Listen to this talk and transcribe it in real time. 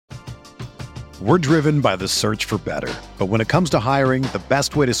We're driven by the search for better. But when it comes to hiring, the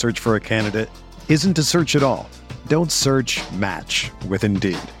best way to search for a candidate isn't to search at all. Don't search, match with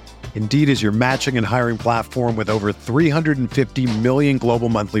Indeed. Indeed is your matching and hiring platform with over 350 million global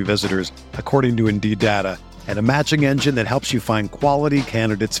monthly visitors, according to Indeed data, and a matching engine that helps you find quality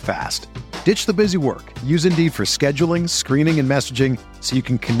candidates fast. Ditch the busy work. Use Indeed for scheduling, screening, and messaging so you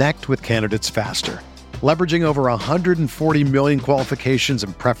can connect with candidates faster. Leveraging over 140 million qualifications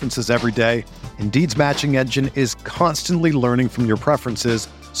and preferences every day, Indeed's matching engine is constantly learning from your preferences,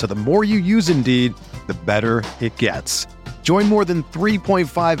 so the more you use Indeed, the better it gets. Join more than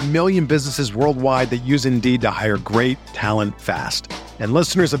 3.5 million businesses worldwide that use Indeed to hire great talent fast. And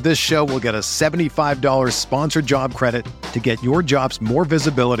listeners of this show will get a $75 sponsored job credit to get your jobs more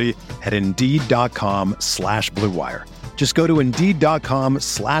visibility at Indeed.com/Blue Wire. Just go to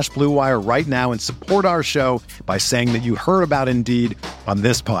Indeed.com/Blue Wire right now and support our show by saying that you heard about Indeed on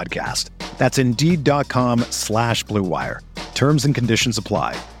this podcast. That's Indeed.com/Blue Wire. Terms and conditions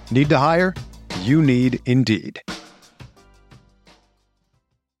apply. Need to hire? You need Indeed.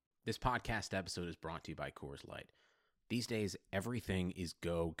 This podcast episode is brought to you by Coors Light. These days, everything is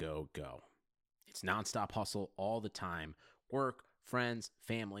go, go, go. It's nonstop hustle all the time. Work, friends,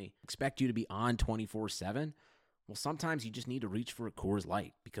 family, expect you to be on 24/7. Well, sometimes you just need to reach for a Coors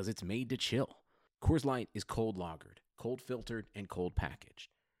Light because it's made to chill. Coors Light is cold lagered, cold filtered, and cold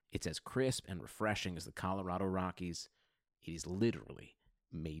packaged. It's as crisp and refreshing as the Colorado Rockies. It is literally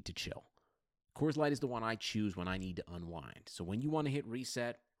made to chill. Coors Light is the one I choose when I need to unwind. So when you want to hit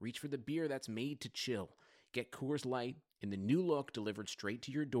reset, reach for the beer that's made to chill. Get Coors Light in the new look delivered straight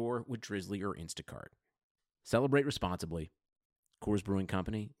to your door with Drizzly or Instacart. Celebrate responsibly. Coors Brewing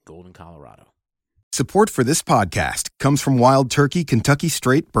Company, Golden, Colorado. Support for this podcast comes from Wild Turkey Kentucky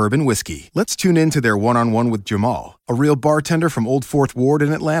Straight Bourbon Whiskey. Let's tune in to their one-on-one with Jamal, a real bartender from Old Fourth Ward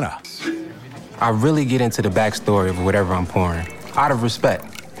in Atlanta. I really get into the backstory of whatever I'm pouring, out of respect.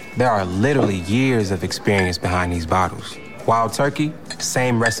 There are literally years of experience behind these bottles. Wild Turkey,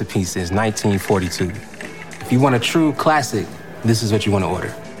 same recipe since 1942. If you want a true classic, this is what you want to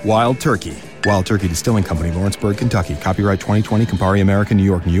order. Wild Turkey. Wild Turkey Distilling Company, Lawrenceburg, Kentucky. Copyright 2020, Campari American, New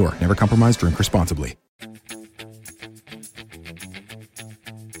York, New York. Never compromise, drink responsibly.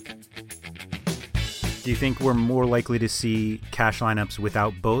 Do you think we're more likely to see cash lineups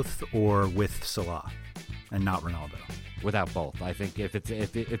without both or with Salah and not Ronaldo? Without both. I think if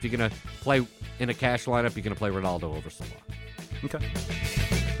you're going to play in a cash lineup, you're going to play Ronaldo over Salah. Okay.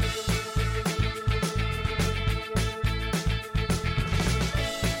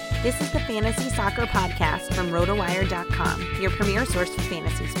 This is the Fantasy Soccer Podcast from RotoWire.com, your premier source for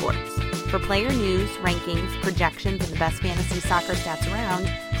fantasy sports. For player news, rankings, projections, and the best fantasy soccer stats around,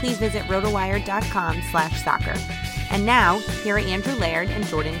 please visit RotoWire.com/soccer. And now, here are Andrew Laird and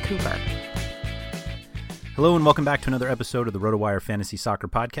Jordan Cooper. Hello and welcome back to another episode of the RotoWire Fantasy Soccer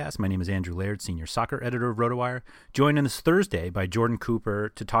Podcast. My name is Andrew Laird, Senior Soccer Editor of RotoWire, joined on this Thursday by Jordan Cooper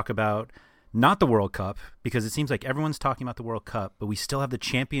to talk about not the World Cup, because it seems like everyone's talking about the World Cup, but we still have the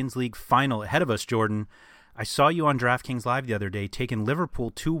Champions League final ahead of us, Jordan. I saw you on DraftKings Live the other day taking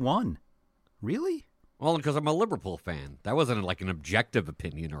Liverpool 2-1. Really? Well, because I'm a Liverpool fan. That wasn't like an objective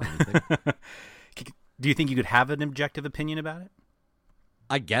opinion or anything. Do you think you could have an objective opinion about it?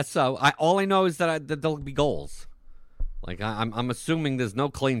 I guess so. All I know is that there'll be goals. Like I'm assuming there's no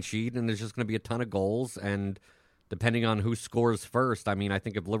clean sheet and there's just going to be a ton of goals. And depending on who scores first, I mean, I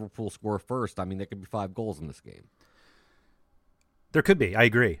think if Liverpool score first, I mean, there could be 5 goals in this game. There could be. I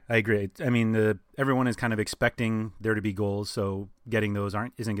agree. I mean, everyone is kind of expecting there to be goals, so getting those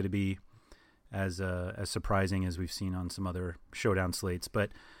isn't going to be as surprising as we've seen on some other showdown slates.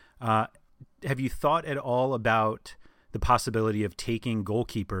 But have you thought at all about the possibility of taking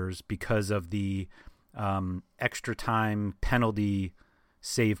goalkeepers because of the extra time penalty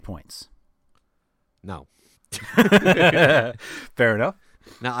save points? No. Fair enough.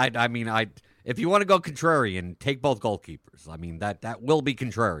 Now, I mean, if you want to go contrarian, take both goalkeepers. I mean, that will be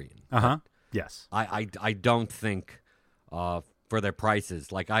contrarian. Yes. I don't think for their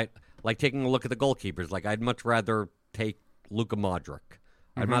prices. Like taking a look at the goalkeepers. Like I'd much rather take Luka Modric.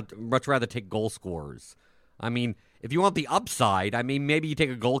 I'd much rather take goal scorers. I mean, if you want the upside, I mean, maybe you take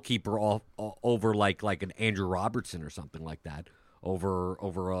a goalkeeper over like an Andrew Robertson or something like that over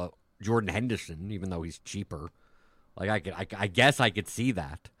Jordan Henderson, even though he's cheaper. Like I guess I could see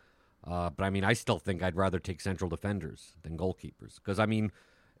that. But I mean, I still think I'd rather take central defenders than goalkeepers because I mean,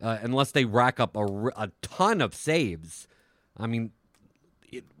 unless they rack up a ton of saves, I mean,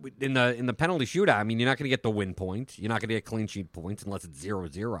 in the penalty shootout, I mean, you're not going to get the win point. You're not going to get clean sheet points unless it's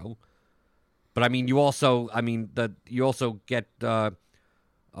 0-0. But I mean, you also get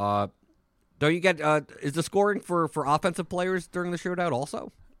Don't you get? Is the scoring for offensive players during the shootout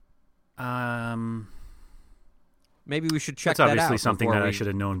also? Maybe we should check that out. That's obviously something that I should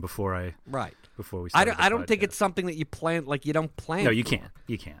have known before we started. I don't think it's something that you plan. Like you don't plan. No, you can't.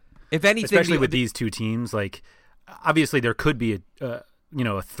 You can't. If anything, especially with these two teams, like obviously there could be a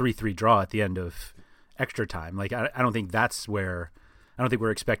 3-3 draw at the end of extra time. Like I don't think that's where. I don't think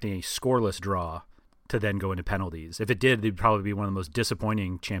we're expecting a scoreless draw to then go into penalties. If it did, it'd probably be one of the most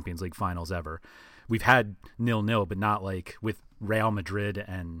disappointing Champions League finals ever. We've had 0-0, but not like with Real Madrid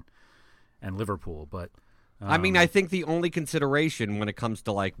and Liverpool. But I mean, I think the only consideration when it comes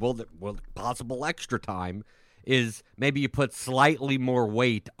to like, possible extra time is maybe you put slightly more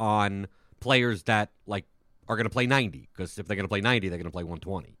weight on players that like are going to play 90, because if they're going to play 90, they're going to play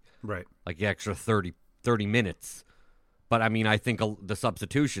 120. Right. Like the extra 30 minutes. But I mean, I think the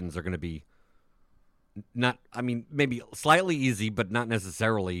substitutions are going to be maybe slightly easy, but not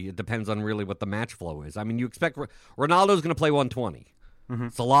necessarily. It depends on really what the match flow is. I mean, you expect Ronaldo's going to play 120. Mm-hmm.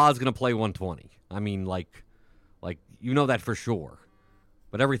 Salah's going to play 120. I mean, like you know that for sure.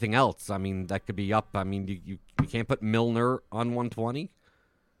 But everything else, I mean, that could be up. I mean, you can't put Milner on 120.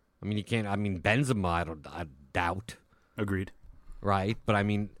 I mean, you can't. I mean, Benzema, I doubt. Agreed. Right, but I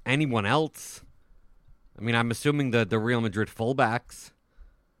mean, anyone else. I mean, I'm assuming the Real Madrid fullbacks.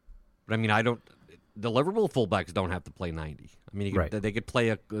 But I mean, the Liverpool fullbacks don't have to play 90. I mean, they could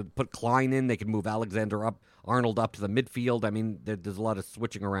put Klein in. They could move Arnold up to the midfield. I mean, there's a lot of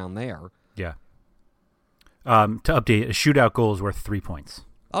switching around there. Yeah. To update, a shootout goal is worth 3 points.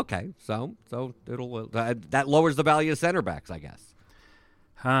 Okay, so it'll that lowers the value of center backs, I guess.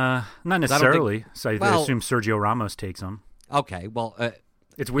 Not necessarily. I assume Sergio Ramos takes them. Okay, well,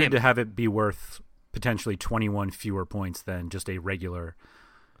 it's weird to have it be worth potentially 21 fewer points than just a regular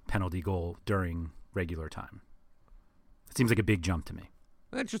penalty goal during regular time. It seems like a big jump to me.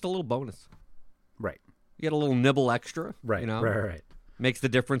 It's just a little bonus. Right. You get a little nibble extra. Right, you know? Right. Makes the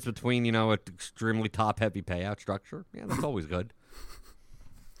difference between, an extremely top-heavy payout structure. Yeah, that's always good.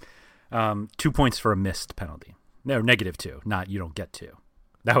 2 points for a missed penalty. No, -2. Not you don't get 2.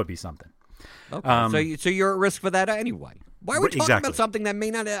 That would be something. Okay. So you're at risk for that anyway. Why are we talking Exactly. about something that may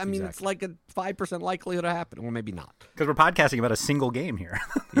not? I mean, It's like a 5% likelihood to happen, or maybe not. Because we're podcasting about a single game here.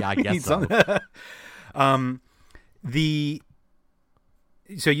 Yeah, I guess so.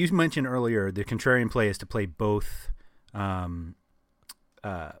 So you mentioned earlier the contrarian play is to play both goalkeepers,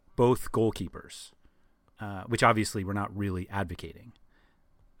 which obviously we're not really advocating.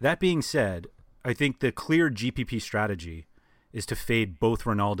 That being said, I think the clear GPP strategy is to fade both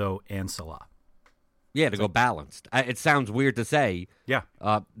Ronaldo and Salah. Yeah, to go balanced. It sounds weird to say. Yeah.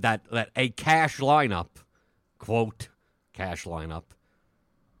 That a cash lineup, quote, cash lineup,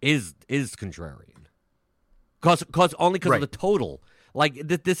 is contrarian. Because of the total. Like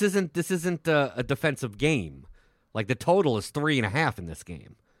this isn't a defensive game. Like the total is 3.5 in this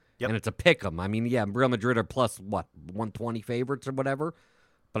game. Yep. And it's a pick 'em. I mean, yeah, Real Madrid are plus 120 favorites or whatever.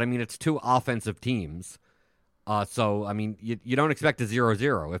 But I mean, it's two offensive teams. So, I mean, you don't expect a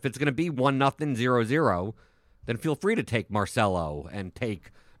 0-0. If it's going to be 1-0, 0-0, then feel free to take Marcelo and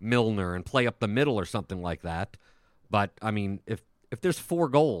take Milner and play up the middle or something like that. But, I mean, if there's 4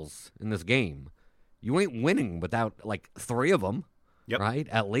 goals in this game, you ain't winning without, like, 3 of them, right?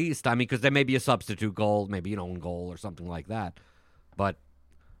 At least. I mean, because there may be a substitute goal, maybe an own goal or something like that. But,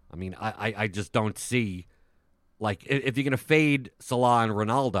 I mean, I just don't see, like, if you're going to fade Salah and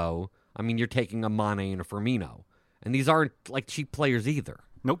Ronaldo, I mean, you're taking a Mane and a Firmino. And these aren't, like, cheap players either.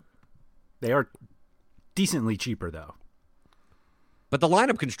 Nope. They are decently cheaper, though. But the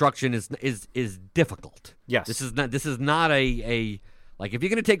lineup construction is difficult. Yes. This is not a like, if you're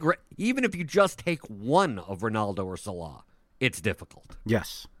going to take, even if you just take one of Ronaldo or Salah, it's difficult.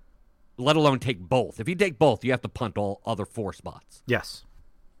 Yes. Let alone take both. If you take both, you have to punt all other 4 spots. Yes.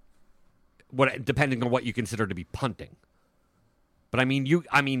 Depending on what you consider to be punting. But I mean, you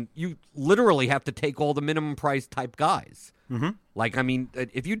literally have to take all the minimum price type guys. Mm-hmm. Like, I mean,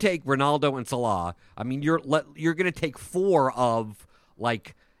 if you take Ronaldo and Salah, I mean, you're going to take 4 of,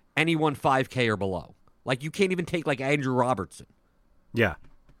 like, anyone 5K or below. Like, you can't even take, like, Andrew Robertson. Yeah.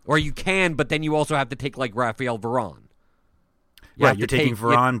 Or you can, but then you also have to take, like, Raphael Varane. You're taking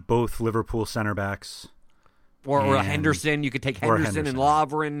Varane, both Liverpool center backs. Or Henderson. You could take Henderson and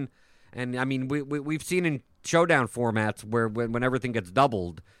Lovren. And, I mean, we've seen in showdown formats where when everything gets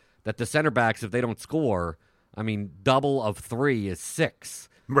doubled, that the center backs, if they don't score, I mean, double of 3 is 6.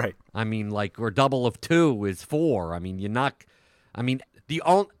 Right. I mean, like, or double of 2 is 4. I mean,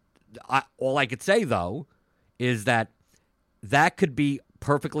 all I could say, though, is that could be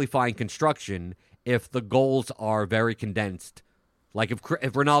perfectly fine construction if the goals are very condensed Like if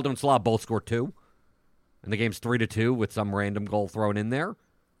Ronaldo and Salah both score 2, and the game's 3-2 with some random goal thrown in there,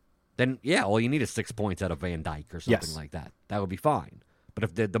 then yeah, all you need is 6 points out of Van Dijk or something like that. That would be fine. But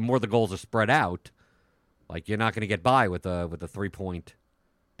if the more the goals are spread out, like you're not going to get by with a 3-point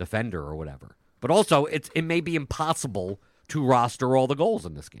defender or whatever. But also, it may be impossible to roster all the goals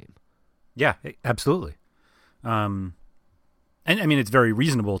in this game. Yeah, absolutely. And I mean, it's very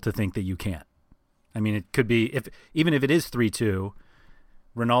reasonable to think that you can't. I mean, it could be even if it is 3-2,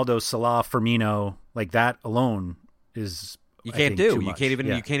 Ronaldo, Salah, Firmino, like that alone is you can't do. Too you much.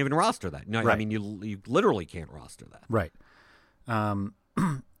 can't even roster that. No, right. I mean you literally can't roster that. Right.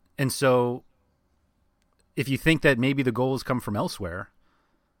 And so, if you think that maybe the goals come from elsewhere,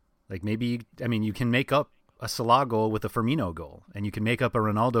 like maybe you can make up a Salah goal with a Firmino goal, and you can make up a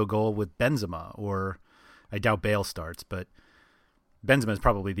Ronaldo goal with Benzema, or I doubt Bale starts, but Benzema is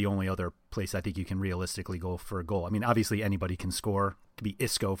probably the only other place I think you can realistically go for a goal. I mean, obviously anybody can score. It could be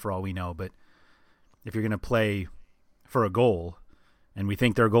Isco for all we know, but if you're going to play for a goal, and we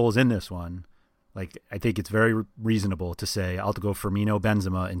think there are goals in this one, like I think it's very reasonable to say I'll go Firmino,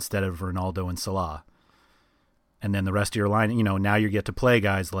 Benzema instead of Ronaldo and Salah. And then the rest of your line, now you get to play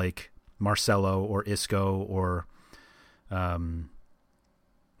guys like Marcelo or Isco or Mane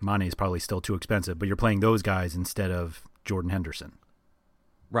is probably still too expensive, but you're playing those guys instead of Jordan Henderson.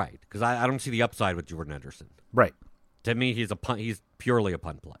 Right, because I don't see the upside with Jordan Henderson. Right. To me, he's purely a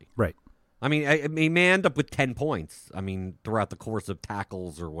punt play. Right. I mean, he may end up with 10 points, throughout the course of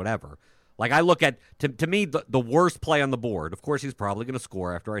tackles or whatever. Like, I look at, to me, the worst play on the board, of course he's probably going to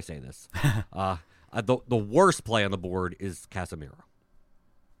score after I say this, the worst play on the board is Casemiro.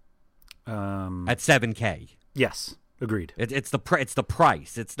 At 7K. Yes, agreed. It's the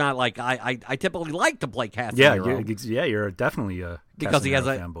price. It's not like I typically like to play Casemiro. Yeah, you're definitely a because Casemiro he has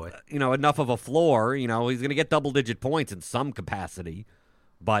fanboy. Enough of a floor. He's going to get double-digit points in some capacity,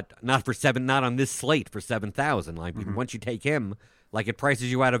 but not on this slate for 7,000. Like once you take him, like it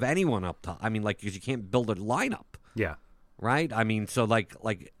prices you out of anyone up top. Because you can't build a lineup. Yeah. Right. So like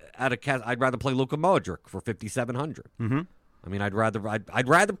out of I'd rather play Luka Modric for 5,700. Mm-hmm. I'd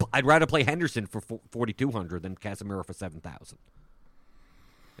rather play Henderson for 4,200 than Casemiro for 7,000.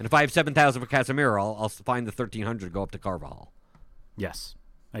 And if I have 7,000 for Casemiro, I'll find the 1,300 to go up to Carvajal. Yes,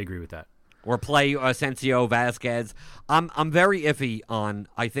 I agree with that. Or play Asensio, Vasquez. I'm very iffy on.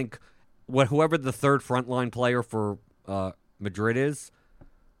 I think whoever the third frontline player for Madrid is,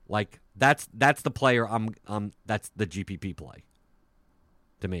 like that's the player. That's the GPP play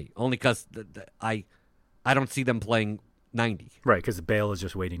to me. Only because I don't see them playing 90. Right, because Bale is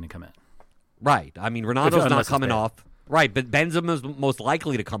just waiting to come in. Right. Ronaldo's not coming off. Right, but Benzema's most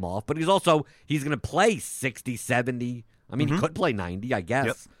likely to come off, but he's going to play 60, 70. He could play 90, I guess.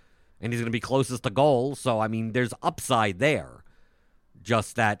 Yep. And he's going to be closest to goal, so, there's upside there.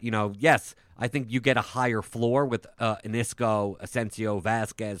 Just that, yes, I think you get a higher floor with an Isco, Asensio,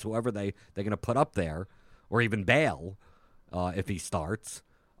 Vasquez, whoever they're going to put up there, or even Bale if he starts.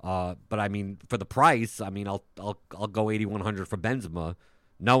 But for the price, I'll go 8,100 for Benzema,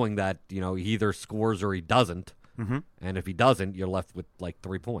 knowing that he either scores or he doesn't, and if he doesn't, you're left with like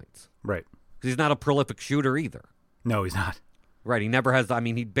 3 points. Right, because he's not a prolific shooter either. No, he's not. Right, he never has.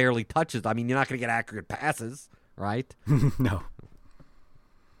 He barely touches. You're not going to get accurate passes, right? No.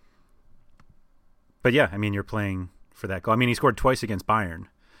 But yeah, you're playing for that goal. He scored twice against Bayern.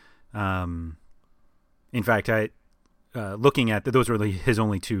 In fact, looking at those were his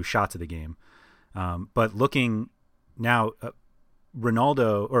only 2 shots of the game. But looking now,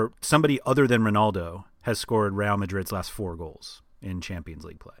 Ronaldo or somebody other than Ronaldo has scored Real Madrid's last 4 goals in Champions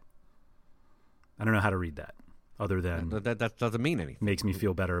League play. I don't know how to read that other than that doesn't mean anything. Makes me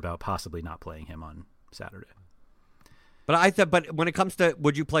feel better about possibly not playing him on Saturday. But when it comes to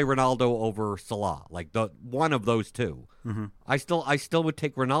would you play Ronaldo over Salah, like the one of those two, I still would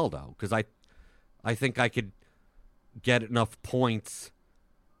take Ronaldo because I think I could get enough points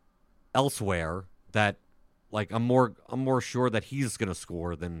elsewhere that like I'm more sure that he's going to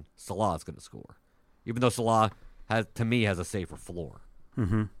score than Salah's going to score, even though Salah has a safer floor.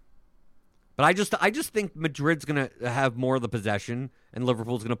 Mm-hmm. But I just think Madrid's going to have more of the possession and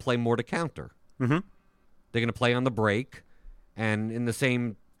Liverpool's going to play more to counter. Mm-hmm. They're going to play on the break, and in the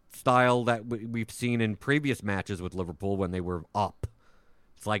same style that we've seen in previous matches with Liverpool when they were up.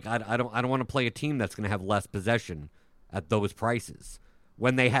 It's like I don't want to play a team that's going to have less possession at those prices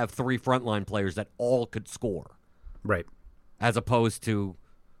when they have 3 frontline players that all could score. Right. As opposed to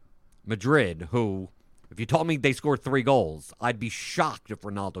Madrid, who, if you told me they scored 3 goals, I'd be shocked if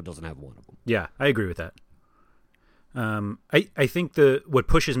Ronaldo doesn't have one of them. Yeah, I agree with that. I think what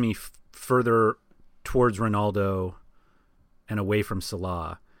pushes me further towards Ronaldo and away from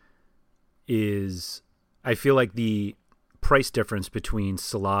Salah is, I feel like the price difference between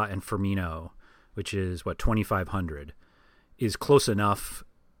Salah and Firmino, which is what, 2,500, is close enough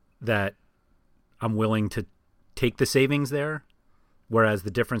that I'm willing to take the savings there. Whereas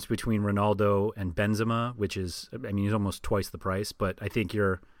the difference between Ronaldo and Benzema, which is, I mean, he's almost twice the price, but I think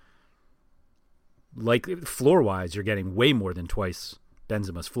you're, like, floor-wise, you're getting way more than twice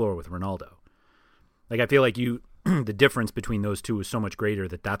Benzema's floor with Ronaldo. Like, I feel like the difference between those two is so much greater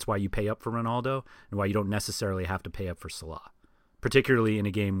that that's why you pay up for Ronaldo and why you don't necessarily have to pay up for Salah, particularly in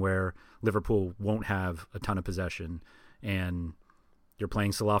a game where Liverpool won't have a ton of possession and you're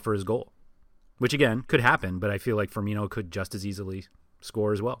playing Salah for his goal, which, again, could happen, but I feel like Firmino could just as easily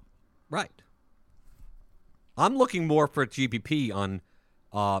score as well. Right. I'm looking more for GPP on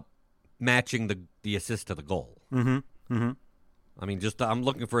matching the assist to the goal. Mm-hmm. Mm-hmm. I mean, just I'm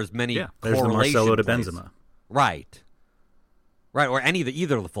looking for as many there's the correlation Marcelo to plays. Benzema. Right. Right, or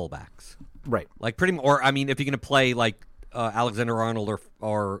either of the fullbacks. Right. Like pretty or I mean, if you're going to play like Alexander-Arnold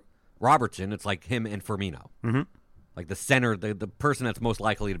or Robertson, it's like him and Firmino. Mm-hmm. Like the center, the person that's most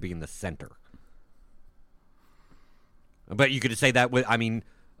likely to be in the center. But you could say that with, I mean,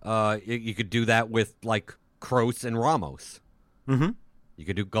 you could do that with like Kroos and Ramos. Mm-hmm. You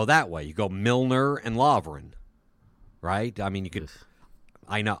could go that way. You go Milner and Lovren, right? I mean, you could.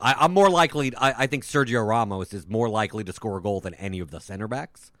 I know. I'm more likely. I think Sergio Ramos is more likely to score a goal than any of the center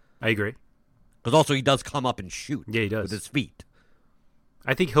backs. I agree. Because also he does come up and shoot. Yeah, he does with his feet.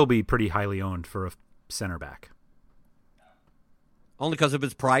 I think he'll be pretty highly owned for a center back. Only because of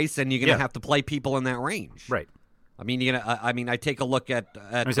his price, and you're going to have to play people in that range, right? I mean, you're gonna. I mean, I take a look at.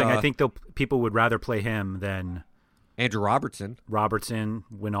 I'm saying I think people would rather play him than Andrew Robertson,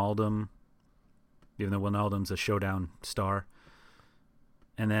 Wijnaldum, even though Wijnaldum's a showdown star,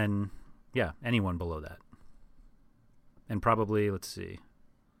 and then anyone below that, and probably let's see.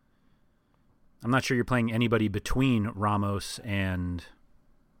 I'm not sure you're playing anybody between Ramos and.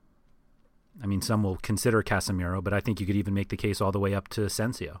 I mean, some will consider Casemiro, but I think you could even make the case all the way up to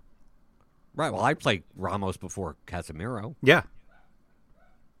Asensio. Right. Well, I played Ramos before Casemiro. Yeah,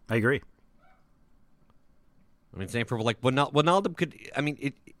 I agree. I mean, same for like Wijnaldum could. I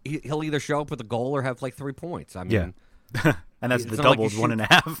mean, he'll either show up with a goal or have like 3 points. I mean, and that's the doubled like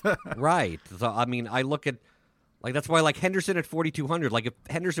 1.5. Right. So I mean, I look at like that's why like Henderson at 4,200. Like if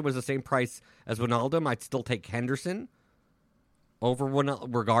Henderson was the same price as Wijnaldum, I'd still take Henderson over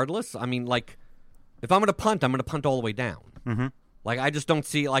Wijnaldum regardless. I mean, like if I'm going to punt, I'm going to punt all the way down. Mm-hmm. Like, I just don't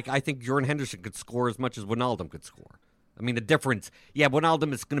see, like, I think Jordan Henderson could score as much as Wijnaldum could score. I mean, the difference,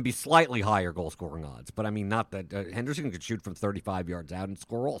 Wijnaldum is going to be slightly higher goal-scoring odds, but I mean, not that Henderson could shoot from 35 yards out and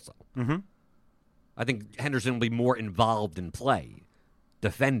score also. Mm-hmm. I think Henderson will be more involved in play,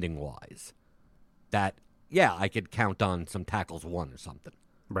 defending-wise. That, I could count on some tackles won or something.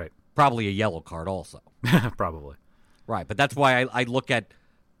 Right. Probably a yellow card also. Probably. Right, but that's why I look at,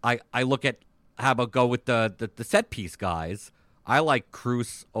 I look at, how about go with the set-piece guys. I like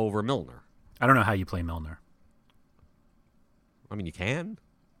Kroos over Milner. I don't know how you play Milner. I mean, you can.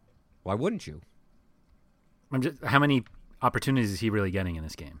 Why wouldn't you? How many opportunities is he really getting in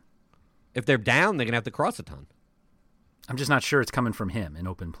this game? If they're down, they're going to have to cross a ton. I'm just not sure it's coming from him in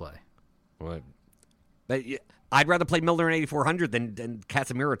open play. But I'd rather play Milner at 8,400 than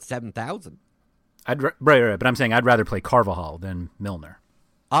Casemiro at 7,000. Right, but I'm saying I'd rather play Carvajal than Milner.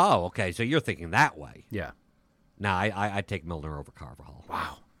 Oh, okay. So you're thinking that way. Yeah. No, I'd take Milner over Carvajal.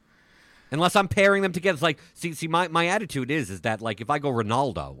 Wow. Unless I'm pairing them together. It's like, see, my attitude is that, like, if I go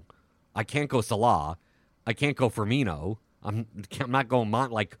Ronaldo, I can't go Salah, I can't go Firmino, I'm not going,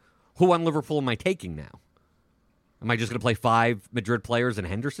 like, who on Liverpool am I taking now? Am I just going to play 5 Madrid players and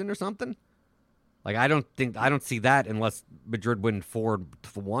Henderson or something? Like, I don't see that unless Madrid win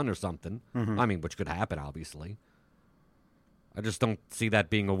 4-1 or something. Mm-hmm. I mean, which could happen, obviously. I just don't see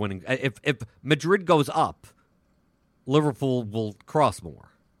that being a winning. If Madrid goes up, Liverpool will cross more.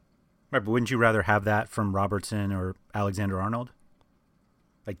 Right, but wouldn't you rather have that from Robertson or Alexander-Arnold?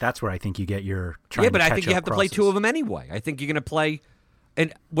 Like, that's where I think you get your trying to catch up. Yeah, but I think you have to play 2 of them anyway. I think you're going to play.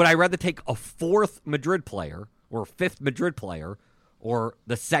 And would I rather take a 4th Madrid player or a 5th Madrid player or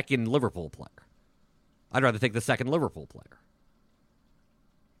the 2nd Liverpool player? I'd rather take the 2nd Liverpool player.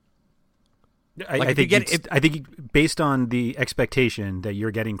 I think based on the expectation that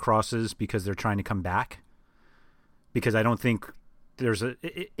you're getting crosses because they're trying to come back, because I don't think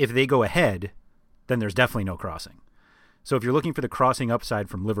if they go ahead, then there's definitely no crossing. So if you're looking for the crossing upside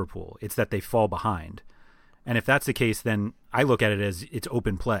from Liverpool, it's that they fall behind. And if that's the case, then I look at it as it's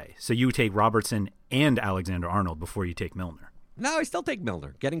open play. So you take Robertson and Alexander-Arnold before you take Milner. No, I still take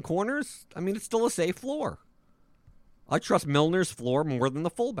Milner. Getting corners, I mean, it's still a safe floor. I trust Milner's floor more than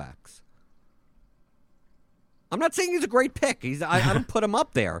the fullbacks. I'm not saying he's a great pick. I don't put him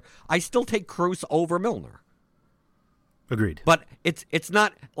up there. I still take Cruz over Milner. Agreed. But it's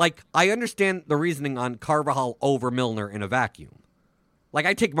not like I understand the reasoning on Carvajal over Milner in a vacuum. Like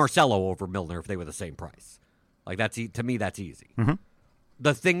I take Marcelo over Milner if they were the same price. Like to me that's easy. Mm-hmm.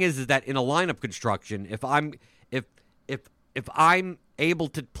 The thing is that in a lineup construction, if I'm able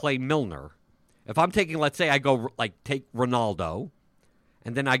to play Milner, if I'm taking, let's say I go take Ronaldo,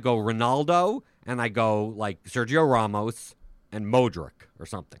 and then I go Ronaldo and I go like Sergio Ramos and Modric or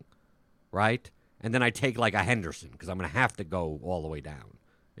something, right? And then I take like a Henderson because I'm going to have to go all the way down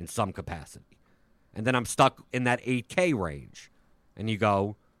in some capacity. And then I'm stuck in that 8K range. And you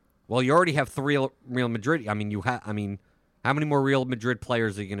go, well, you already have 3 Real Madrid. How many more Real Madrid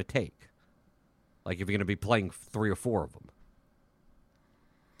players are you going to take? Like if you're going to be playing 3 or 4 of them.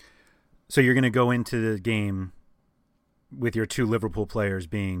 So you're going to go into the game with your 2 Liverpool players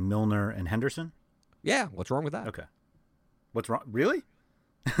being Milner and Henderson? Yeah, what's wrong with that? Okay. What's wrong? Really?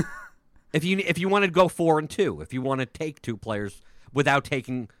 If you want to go 4 and 2, if you want to take 2 players without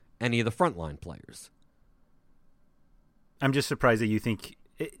taking any of the frontline players. I'm just surprised that you think,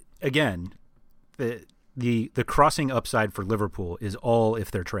 again, the crossing upside for Liverpool is all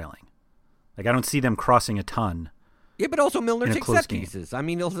if they're trailing. Like I don't see them crossing a ton. Yeah, but also Milner takes set game. pieces. I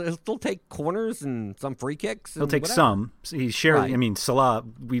mean, he'll still take corners and some free kicks. He'll take whatever. some. He's sharing. Right. I mean, Salah.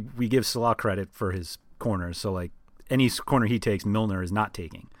 We give Salah credit for his corners. So like any corner he takes, Milner is not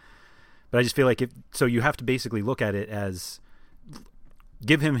taking. But I just feel like so you have to basically look at it as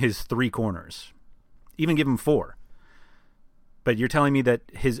give him his 3 corners, even give him 4. But you're telling me that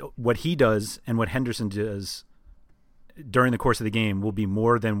what he does and what Henderson does during the course of the game will be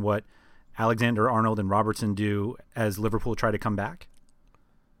more than what Alexander-Arnold and Robertson do as Liverpool try to come back?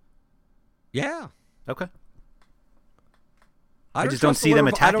 Yeah. Okay. I just don't see them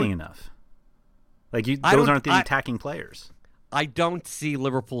attacking enough. Like those aren't the attacking players. I don't see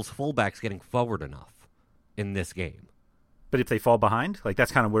Liverpool's fullbacks getting forward enough in this game. But if they fall behind, like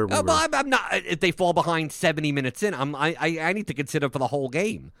that's kind of where we were. I'm not. If they fall behind 70 minutes in, I need to consider for the whole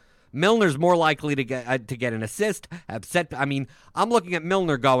game. Milner's more likely to get an assist. I'm looking at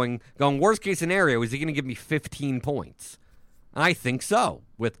Milner going. Worst case scenario, is he going to give me 15 points? I think so.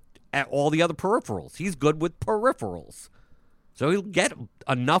 With all the other peripherals, he's good with peripherals, so he'll get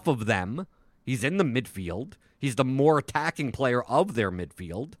enough of them. He's in the midfield. He's the more attacking player of their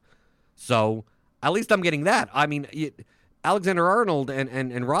midfield. So at least I'm getting that. I mean, Alexander-Arnold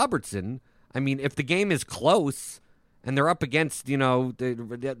and Robertson, I mean, if the game is close and they're up against,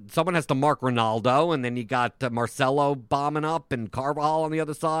 someone has to mark Ronaldo, and then you got Marcelo bombing up and Carvajal on the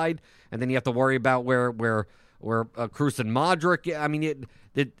other side, and then you have to worry about where Cruz and Modric, I mean,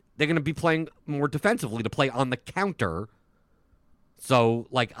 they're going to be playing more defensively to play on the counter. So,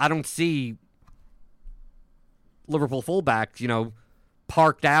 like, I don't see Liverpool fullbacks,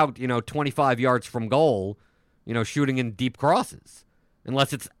 parked out, 25 yards from goal, shooting in deep crosses,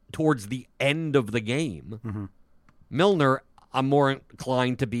 unless it's towards the end of the game. Mm-hmm. Milner, I'm more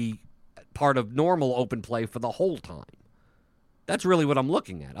inclined to be part of normal open play for the whole time. That's really what I'm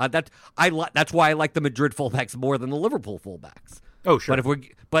looking at. That's why I like the Madrid fullbacks more than the Liverpool fullbacks. Oh, sure.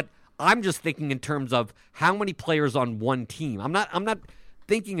 But I'm just thinking in terms of how many players on one team. I'm not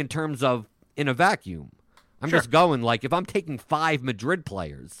thinking in terms of in a vacuum. I'm just going like if I'm taking 5 Madrid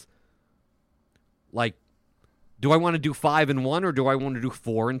players, like, do I want to do 5 and 1 or do I want to do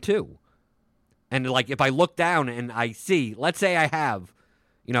 4 and 2? And like if I look down and I see, let's say I have,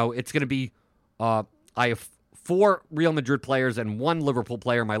 it's going to be, I have 4 Real Madrid players and 1 Liverpool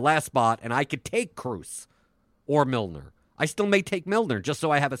player in my last spot, and I could take Cruz or Milner. I still may take Milner just so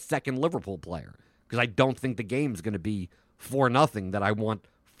I have a second Liverpool player because I don't think the game's going to be 4-0 that I want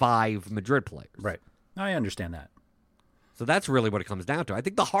 5 Madrid players. Right. I understand that. So that's really what it comes down to. I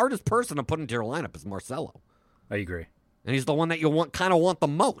think the hardest person to put into your lineup is Marcelo. I agree. And he's the one that you kind of want the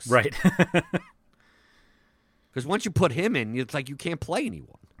most. Right. Because once you put him in, it's like you can't play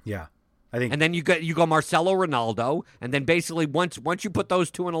anyone. Yeah. I think. And then you go Marcelo, Ronaldo, and then basically once you put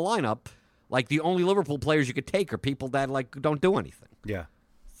those 2 in a lineup, like the only Liverpool players you could take are people that like don't do anything. Yeah.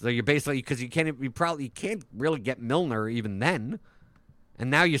 So you're basically because you can't really get Milner even then, and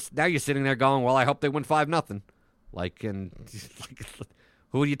now you're sitting there going, well, I hope they win 5-0, like and like,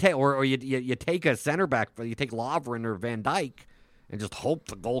 who do you take? Or you take a center back, you take Lovren or Van Dijk, and just hope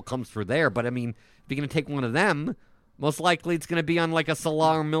the goal comes through there. But I mean, if you're going to take one of them, most likely it's going to be on like a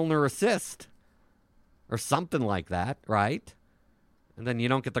Salah or Milner assist or something like that, right? And then you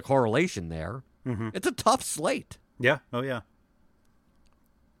don't get the correlation there. Mm-hmm. It's a tough slate. Yeah. Oh, yeah.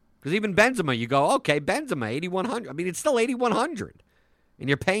 Because even Benzema, you go, okay, Benzema, 8,100. I mean, it's still 8,100. And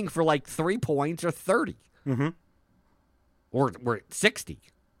you're paying for like 3 points or 30. Mm-hmm. Or 60.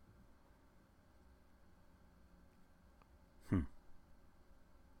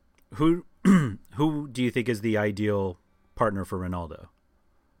 Who do you think is the ideal partner for Ronaldo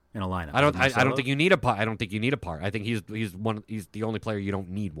in a lineup? I don't think you need a part. I don't think you need a part. I think he's the only player you don't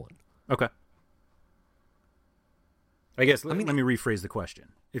need one. Okay. I guess let me rephrase the question.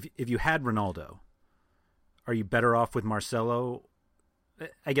 If you had Ronaldo, are you better off with Marcelo?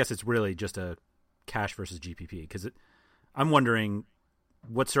 I guess it's really just a cash versus GPP because I'm wondering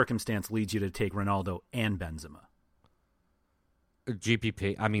what circumstance leads you to take Ronaldo and Benzema.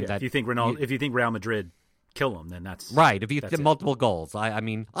 GPP. I mean, if you think if you think Real Madrid kill him, then that's right. If you get multiple goals, I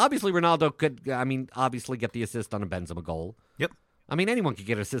mean, obviously Ronaldo could. I mean, obviously get the assist on a Benzema goal. Yep. I mean, anyone could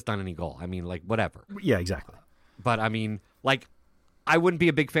get an assist on any goal. I mean, like whatever. Yeah, exactly. But I mean, like, I wouldn't be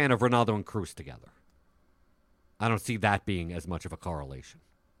a big fan of Ronaldo and Cruz together. I don't see that being as much of a correlation.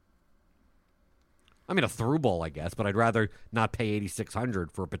 I mean, a through ball, I guess, but I'd rather not pay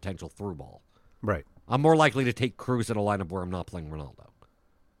 8,600 for a potential through ball. Right. I'm more likely to take Cruz in a lineup where I'm not playing Ronaldo.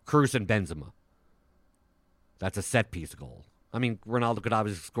 Cruz and Benzema. That's a set piece goal. I mean, Ronaldo could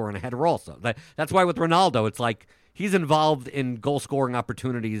obviously score on a header also. That's why with Ronaldo, it's like he's involved in goal scoring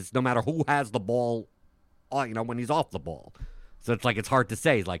opportunities no matter who has the ball, when he's off the ball. So it's like it's hard to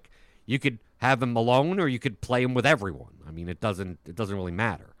say. Like you could have him alone or you could play him with everyone. I mean, it doesn't really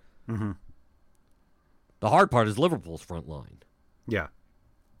matter. Mm-hmm. The hard part is Liverpool's front line. Yeah.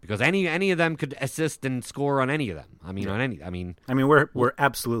 Because any of them could assist and score on any of them. I mean, we're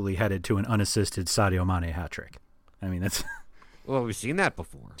absolutely headed to an unassisted Sadio Mane hat trick. I mean, that's well, we've seen that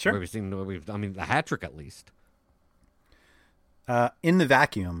before. Sure, the hat trick at least. In the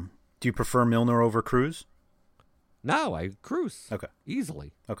vacuum, do you prefer Milner over Cruz? No, Cruz. Okay,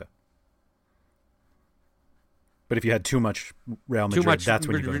 easily. Okay, but if you had too much Real Madrid, that's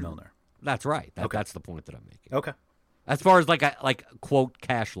when you go to Milner. That's right. That's the point that I'm making. Okay. As far as like quote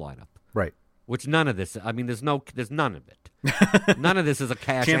cash lineup, right? Which none of this. I mean, there's none of it. None of this is a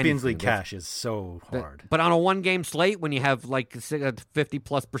cash. Champions League cash is so hard. But on a 1-game slate, when you have like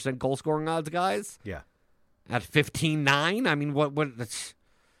 50+% goal scoring odds, guys, yeah, at 15-9, I mean, what?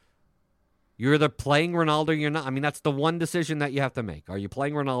 You're either playing Ronaldo, or you're not. I mean, that's the one decision that you have to make. Are you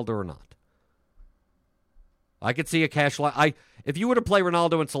playing Ronaldo or not? I could see a cash line. If you were to play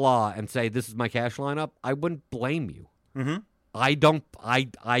Ronaldo and Salah and say this is my cash lineup, I wouldn't blame you. Mm-hmm. I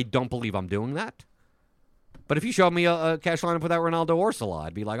don't believe I'm doing that. But if you showed me a cash lineup without Ronaldo or Salah,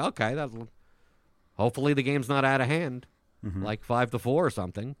 I'd be like, okay, hopefully the game's not out of hand, like 5-4 or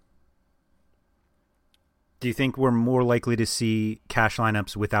something. Do you think we're more likely to see cash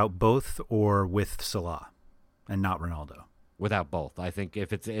lineups without both or with Salah and not Ronaldo? Without both, I think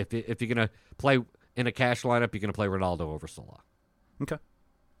if you're gonna play in a cash lineup, you're gonna play Ronaldo over Salah. Okay.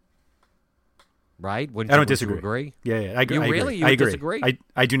 Right? I don't disagree. You agree? Yeah, I agree. You really? You disagree?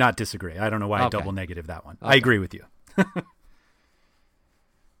 I do not disagree. I don't know why I double negative that one. Okay. I agree with you.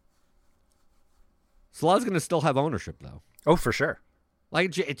 Salah's going to still have ownership, though. Oh, for sure.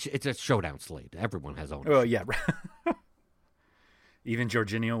 Like it's a showdown slate. Everyone has ownership. Oh, yeah. Even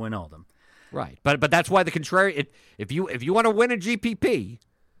Jorginho Wijnaldum. Right. But that's why the contrarian, if you want to win a GPP,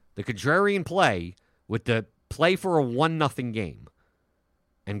 the contrarian play with the play for a 1-0 game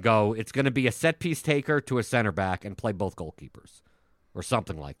and go, it's going to be a set-piece taker to a center back and play both goalkeepers or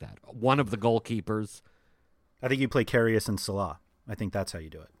something like that. One of the goalkeepers. I think you play Karius and Salah. I think that's how you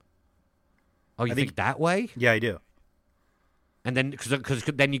do it. Oh, you think that way? Yeah, I do. And then, because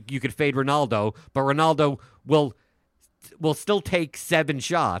then you could fade Ronaldo, but Ronaldo will still take 7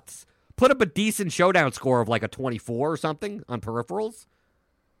 shots, put up a decent showdown score of like a 24 or something on peripherals.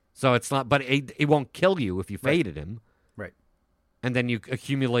 So it's not, but it won't kill you if you faded him. Right. And then you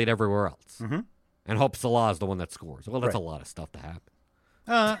accumulate everywhere else. Mm-hmm. And hope Salah is the one that scores. Well, that's a lot of stuff to happen.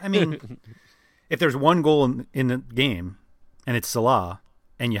 I mean, if there's one goal in the game and it's Salah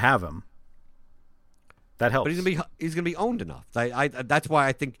and you have him, that helps. But he's gonna be owned enough. That's why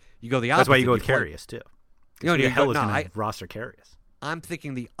I think you go the opposite. That's why you go with Karius too. You know, hell is going to roster Karius. I'm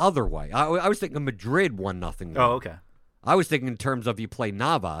thinking the other way. I was thinking Madrid 1-0. Oh, okay. I was thinking in terms of you play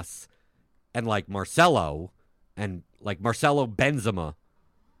Navas and like Marcelo and like Marcelo, Benzema,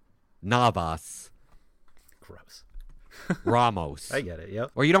 Navas. Gross. Ramos. I get it.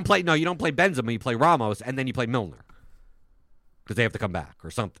 Yep. Or you don't play Benzema. You play Ramos and then you play Milner because they have to come back or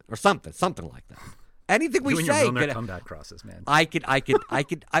something like that. Anything we say could comeback crosses, man.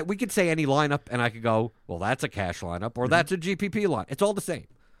 We could say any lineup, and I could go, well, that's a cash lineup, or that's a GPP line. It's all the same.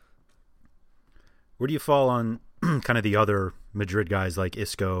 Where do you fall on kind of the other Madrid guys like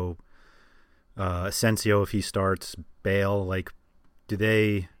Isco, Asensio if he starts, Bale, like,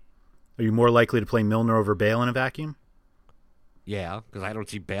 are you more likely to play Milner over Bale in a vacuum? Yeah, because I don't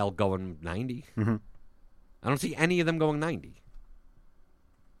see Bale going 90. Mm-hmm. I don't see any of them going 90.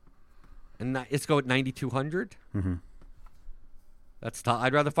 And Isco at 9,200. Mm-hmm. That's tough.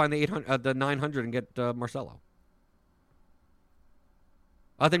 I'd rather find the 900 and get Marcelo.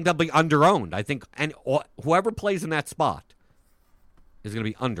 I think they'll be underowned. I think whoever plays in that spot is going to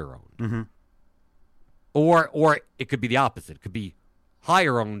be underowned. Mm-hmm. Or it could be the opposite. It could be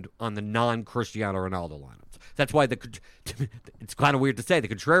higher owned on the non-Cristiano Ronaldo lineups. That's why it's kind of weird to say the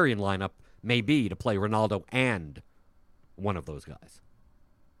contrarian lineup may be to play Ronaldo and one of those guys.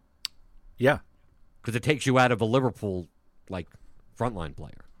 Yeah. Because it takes you out of a Liverpool, like, frontline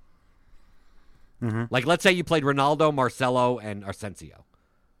player. Mm-hmm. Like, let's say you played Ronaldo, Marcelo, and Asensio.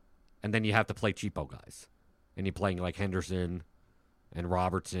 And then you have to play cheapo guys. And you're playing, like, Henderson and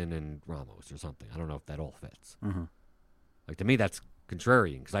Robertson and Ramos or something. I don't know if that all fits. Mm-hmm. Like, to me, that's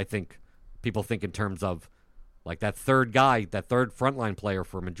contrarian. Because I think people think in terms of, like, that third guy, that third frontline player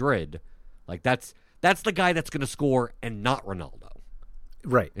for Madrid. Like, that's the guy that's going to score and not Ronaldo.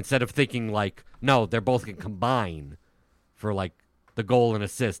 Right. Instead of thinking, like, no, they're both going to combine for, like, the goal and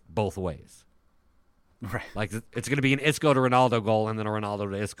assist both ways. Right. Like, it's going to be an Isco to Ronaldo goal and then a Ronaldo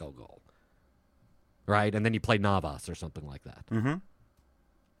to Isco goal. Right? And then you play Navas or something like that. Mm-hmm.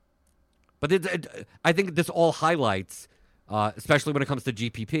 But I think this all highlights, especially when it comes to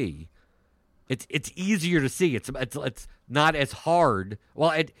GPP, it's easier to see. It's not as hard.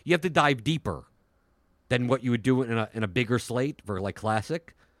 Well, you have to dive deeper than what you would do in a bigger slate for, like,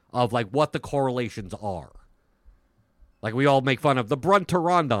 Classic, of, like, what the correlations are. Like, we all make fun of the Brunt to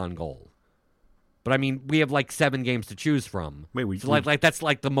Rondon goal. But, I mean, we have, like, 7 games to choose from. Wait, so like that's,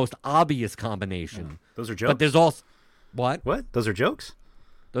 like, the most obvious combination. Yeah. Those are jokes? But there's also... What? What? Those are jokes?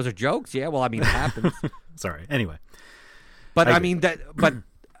 Those are jokes? Yeah, well, I mean, it happens. Sorry. Anyway. But, I mean,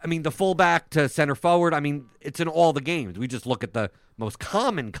 the fullback to center forward, I mean, it's in all the games. We just look at the most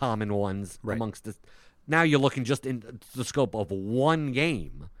common ones amongst the... Now you're looking just in the scope of one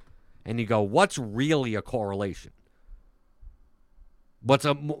game, and you go, what's really a correlation? What's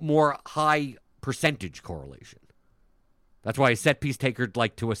a more high percentage correlation? That's why a set piece taker,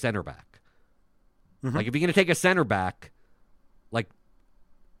 like, to a center back. Mm-hmm. Like, if you're going to take a center back, like,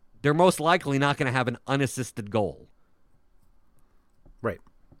 they're most likely not going to have an unassisted goal. Right.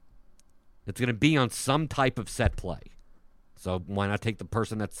 It's going to be on some type of set play. So why not take the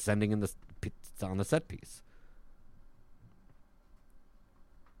person that's sending in on the set piece?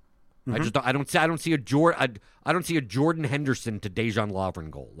 Mm-hmm. I don't see a Jordan Henderson to Dejan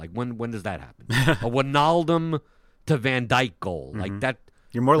Lovren goal. Like, when does that happen? A Wijnaldum to Van Dijk goal. Mm-hmm. Like that.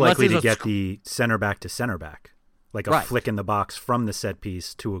 You're more likely to get the center back to center back, like a right. flick in the box from the set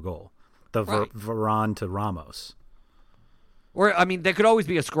piece to a goal. The Varane to Ramos. Or, I mean, there could always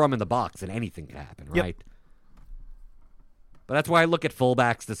be a scrum in the box and anything can happen, right? Yep. But that's why I look at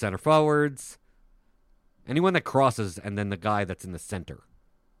fullbacks to center forwards. Anyone that crosses and then the guy that's in the center.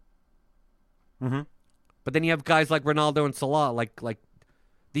 Mm-hmm. But then you have guys like Ronaldo and Salah. Like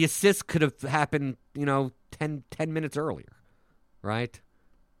the assist could have happened, 10 minutes earlier, right?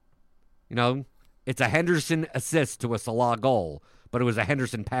 It's a Henderson assist to a Salah goal, but it was a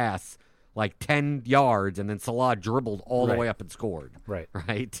Henderson pass, like 10 yards, and then Salah dribbled all the way up and scored. Right.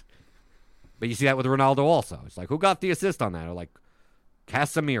 Right? But you see that with Ronaldo also. It's like, who got the assist on that? Or like,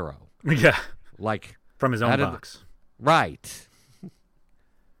 Casemiro. Yeah. Like, from his own box. Right.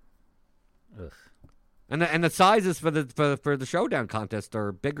 Ugh. And the sizes for the showdown contest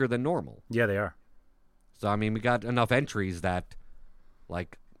are bigger than normal. Yeah, they are. So, I mean, we got enough entries that,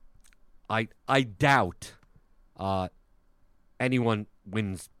 like, I doubt anyone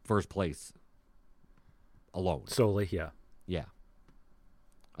wins first place alone. Solely, yeah. Yeah.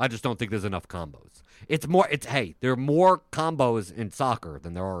 I just don't think there's enough combos. Hey, there are more combos in soccer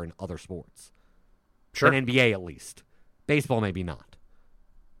than there are in other sports. Sure. In NBA, at least. Baseball, maybe not.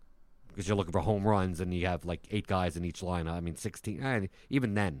 Because you're looking for home runs and you have, like, 8 guys in each line. I mean, 16.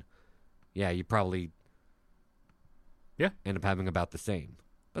 Even then, yeah, you probably end up having about the same.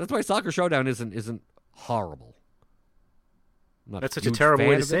 But that's why Soccer Showdown isn't horrible. That's such a terrible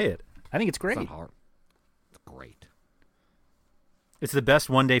way to say it. I think it's great. It's not hard. It's great. It's the best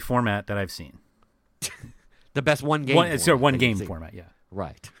one-day format that I've seen. The best one-game one-game format, yeah.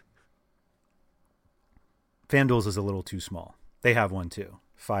 Right. FanDuel's is a little too small. They have one, too.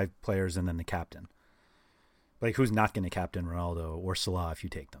 5 players and then the captain. Like, who's not going to captain Ronaldo or Salah if you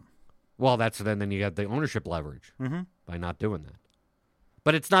take them? Well, then you got the ownership leverage by not doing that.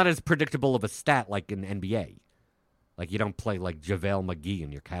 But it's not as predictable of a stat like in NBA. Like you don't play like JaVale McGee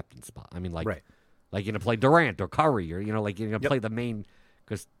in your captain spot. I mean, like Right. like you're gonna play Durant or Curry, or like you're gonna Yep. play the main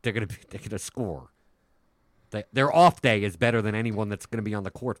because they're gonna score. Their off day is better than anyone that's gonna be on the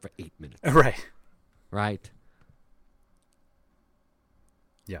court for 8 minutes. Right. Right.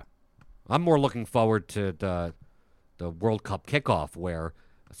 Yeah. I'm more looking forward to the World Cup kickoff where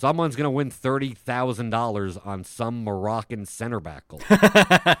someone's going to win $30,000 on some Moroccan center back goal,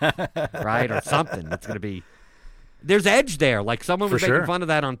 right, or something. It's going to be. There's edge there. Like someone was For making sure. fun of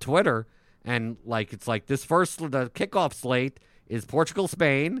that on Twitter, and like it's like the kickoff slate is Portugal,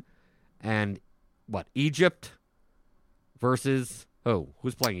 Spain, and what Egypt versus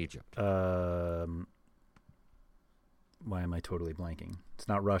who's playing Egypt? Why am I totally blanking? It's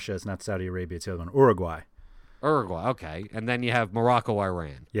not Russia. It's not Saudi Arabia. It's the other one. Uruguay. Uruguay, okay, and then you have Morocco,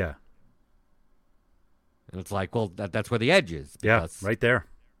 Iran, Yeah. and it's like, well, that's where the edge is. Yeah. because- Right there.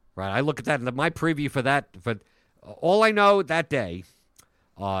 Right, I look at that, and my preview for that, all I know that day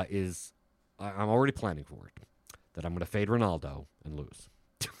is I'm already planning for it, that I'm going to fade Ronaldo and lose.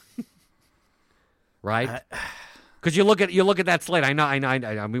 Right? Because you look at that slate. I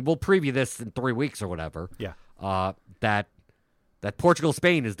mean, we'll preview this in 3 weeks or whatever. Yeah. That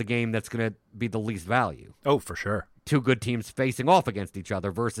Portugal-Spain is the game that's going to be the least value. Oh, for sure. Two good teams facing off against each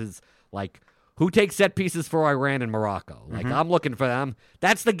other versus like who takes set pieces for Iran and Morocco. Like I'm looking for them.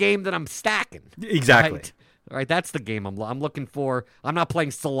 That's the game that I'm stacking. Exactly. Right? Right, that's the game I'm looking for. I'm not playing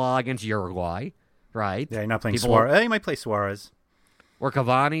Salah against Uruguay, right? Yeah, you're not playing People- Suarez. You might play Suarez. or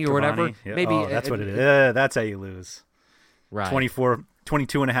Cavani or whatever. Cavani. Yeah. Maybe that's what it is. That's how you lose. Right,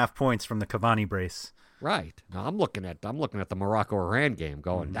 22 and a half points from the Cavani brace. right. No, I'm looking at the Morocco Iran game.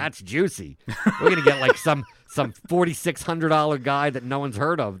 Going, Mm-hmm. that's juicy. We're gonna get like some $4,600 guy that no one's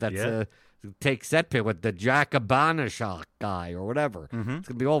heard of. That's take set pick with the Jakabanashak guy or whatever. Mm-hmm. It's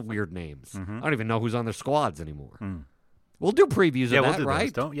gonna be all weird names. I don't even know who's on their squads anymore. Mm. We'll do previews Yeah, of we'll that, do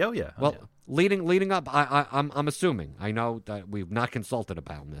right? those. Don't. Yeah, yeah. Well, leading up, I'm assuming. I know that we've not consulted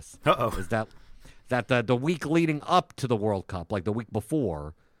about this. Uh-oh. Is that the week leading up to the World Cup, like the week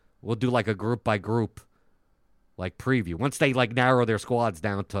before, we'll do like a group by group, like preview. Once they like narrow their squads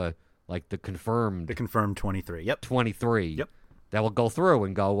down to like the confirmed 23. Yep. 23. Yep. That will go through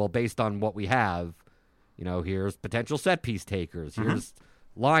and go, well, based on what we have, here's potential set piece takers, here's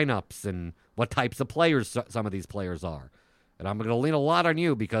lineups and what types of players some of these players are. And I'm going to lean a lot on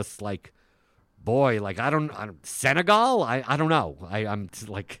you because, like, boy, like, Senegal? I don't know. I'm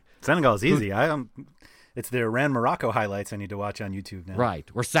like... Senegal is easy. It's the Iran-Morocco highlights I need to watch on YouTube now. Right.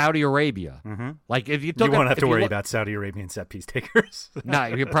 Or Saudi Arabia. Mm-hmm. Like, if you You won't have to worry about Saudi Arabian set piece takers. No,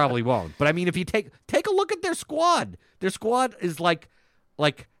 you probably won't. But I mean, if you take a look at their squad is like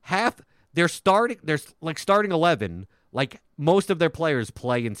half. They're starting 11. Like most of their players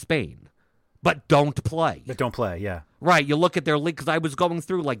play in Spain, but don't play. But don't play. Yeah. Right. You look at their league because I was going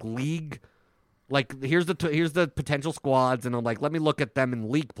through like league. Like here's the potential squads, and I'm like, let me look at them in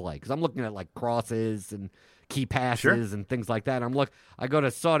league play because I'm looking at like crosses and key passes and things like that. I go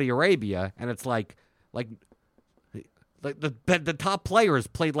to Saudi Arabia, and it's like the top players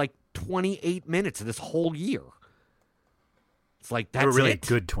played like 28 minutes this whole year. It's like that's a really it.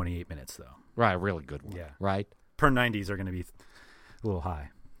 good 28 minutes though. Right, a really good one. Yeah. Right. Per 90s are going to be a little high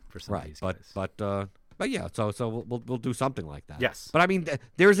for some of Right. these guys. But yeah. So we'll do something like that. Yes. But I mean,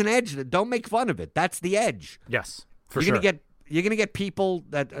 there's an edge. Don't make fun of it. That's the edge. Yes, for You're sure. You're gonna get people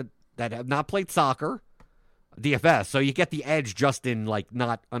that have not played soccer, DFS. So you get the edge just in like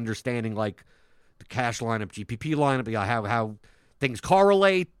not understanding like the cash lineup, GPP lineup, how things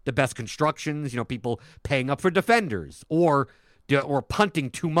correlate, the best constructions. People paying up for defenders or punting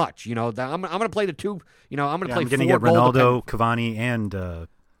too much. I'm gonna play the two. I'm gonna play. I'm going to four get goal Ronaldo, Cavani, and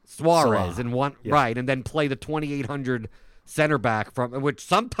Suarez Salah. and one Yeah. right, and then play the 2,800 center back from which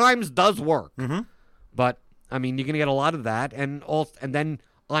sometimes does work. Mhm. But I mean, you're going to get a lot of that, and then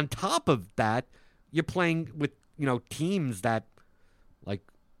on top of that, you're playing with teams that like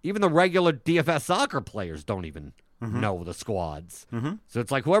even the regular DFS soccer players don't even know the squads. Mhm. So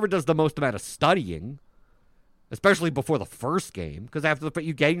it's like whoever does the most amount of studying, especially before the first game, because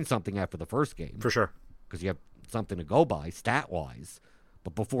you gain something after the first game for sure. because you have something to go by stat-wise.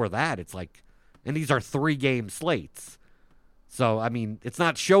 But before that, it's like, and these are 3-game slates. So, I mean, it's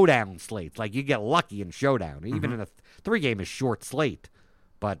not showdown slates. Like, you get lucky in showdown. Even in a 3-game is short slate.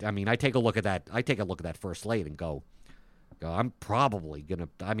 But, I mean, I take a look at that first slate and go I'm probably going to,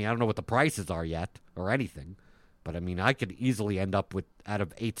 I mean, I don't know what the prices are yet or anything. But, I mean, I could easily end up with, out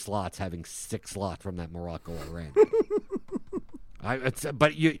of 8 slots, having 6 slots from that Morocco Iran.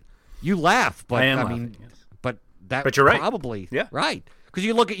 But you laugh. But, I am mean, laughing, yes. But you're right. Probably. Yeah. Right. Because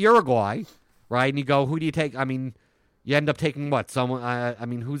you look at Uruguay, right, and you go, who do you take? I mean, you end up taking what? Someone? I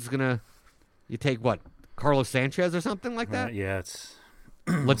mean, who's gonna? You take what? Carlos Sanchez or something like that? Yeah, it's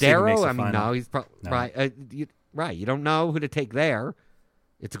Ladero. I mean, no, he's No. right. Right. You don't know who to take there.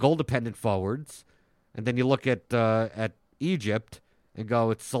 It's goal-dependent forwards, and then you look at Egypt and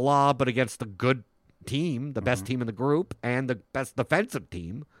go, it's Salah, but against a good team, the best team in the group, and the best defensive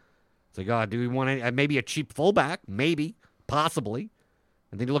team. It's like, oh, do we want maybe a cheap fullback? Maybe, possibly.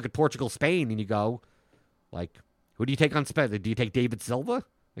 And then you look at Portugal, Spain, and you go, like, who do you take on Spain? Do you take David Silva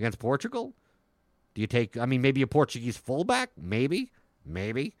against Portugal? Do you take, maybe a Portuguese fullback? Maybe.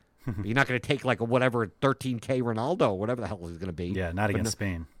 But you're not going to take like a whatever 13K Ronaldo or whatever the hell he's going to be. Yeah, not against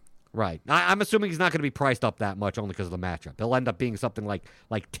Spain. Right. I'm assuming he's not going to be priced up that much only because of the matchup. He'll end up being something like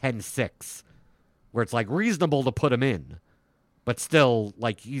 10-6, where it's like reasonable to put him in, but still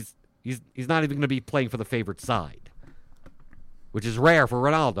like he's not even going to be playing for the favorite side, which is rare for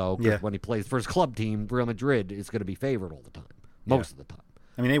Ronaldo because when he plays for his club team, Real Madrid is going to be favored all the time, most of the time.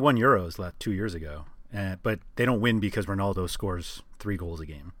 I mean, they won Euros 2 years ago, but they don't win because Ronaldo scores 3 goals a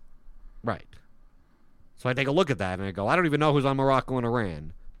game. Right. So I take a look at that and I go, I don't even know who's on Morocco and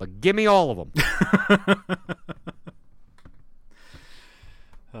Iran, but give me all of them.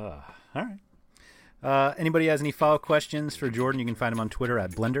 All right. Anybody has any follow-up questions for Jordan, you can find him on Twitter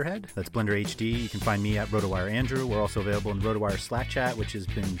at BlenderHead. That's BlenderHD. You can find me at RotoWire Andrew. We're also available in RotoWire Slack chat, which has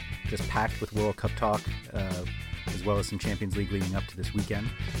been just packed with World Cup talk, as well as some Champions League leading up to this weekend.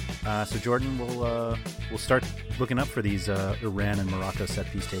 So Jordan, we'll start looking up for these Iran and Morocco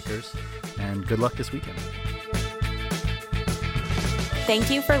set-piece takers, and good luck this weekend.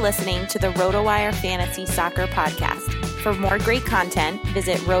 Thank you for listening to the RotoWire Fantasy Soccer Podcast. For more great content,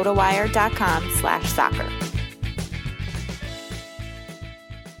 visit rotowire.com/soccer.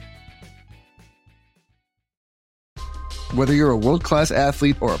 Whether you're a world-class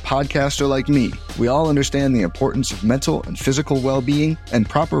athlete or a podcaster like me, we all understand the importance of mental and physical well-being and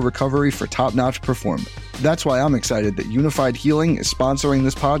proper recovery for top-notch performance. That's why I'm excited that Unified Healing is sponsoring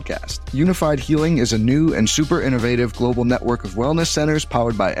this podcast. Unified Healing is a new and super innovative global network of wellness centers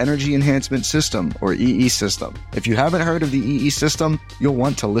powered by Energy Enhancement System, or EE System. If you haven't heard of the EE System, you'll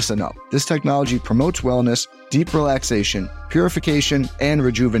want to listen up. This technology promotes wellness, deep relaxation, purification, and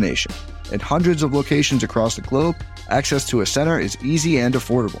rejuvenation. At hundreds of locations across the globe, access to a center is easy and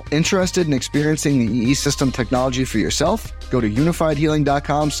affordable. Interested in experiencing the EE System technology for yourself? Go to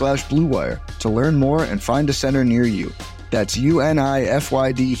unifiedhealing.com/bluewire to learn more and find a center near you. That's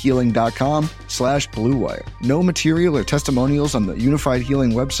unifydhealing.com/bluewire. No material or testimonials on the Unified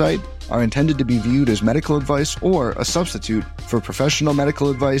Healing website are intended to be viewed as medical advice or a substitute for professional medical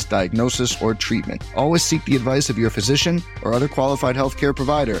advice, diagnosis, or treatment. Always seek the advice of your physician or other qualified healthcare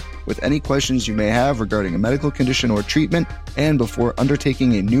provider with any questions you may have regarding a medical condition or treatment and before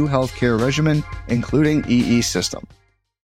undertaking a new healthcare regimen, including EE System.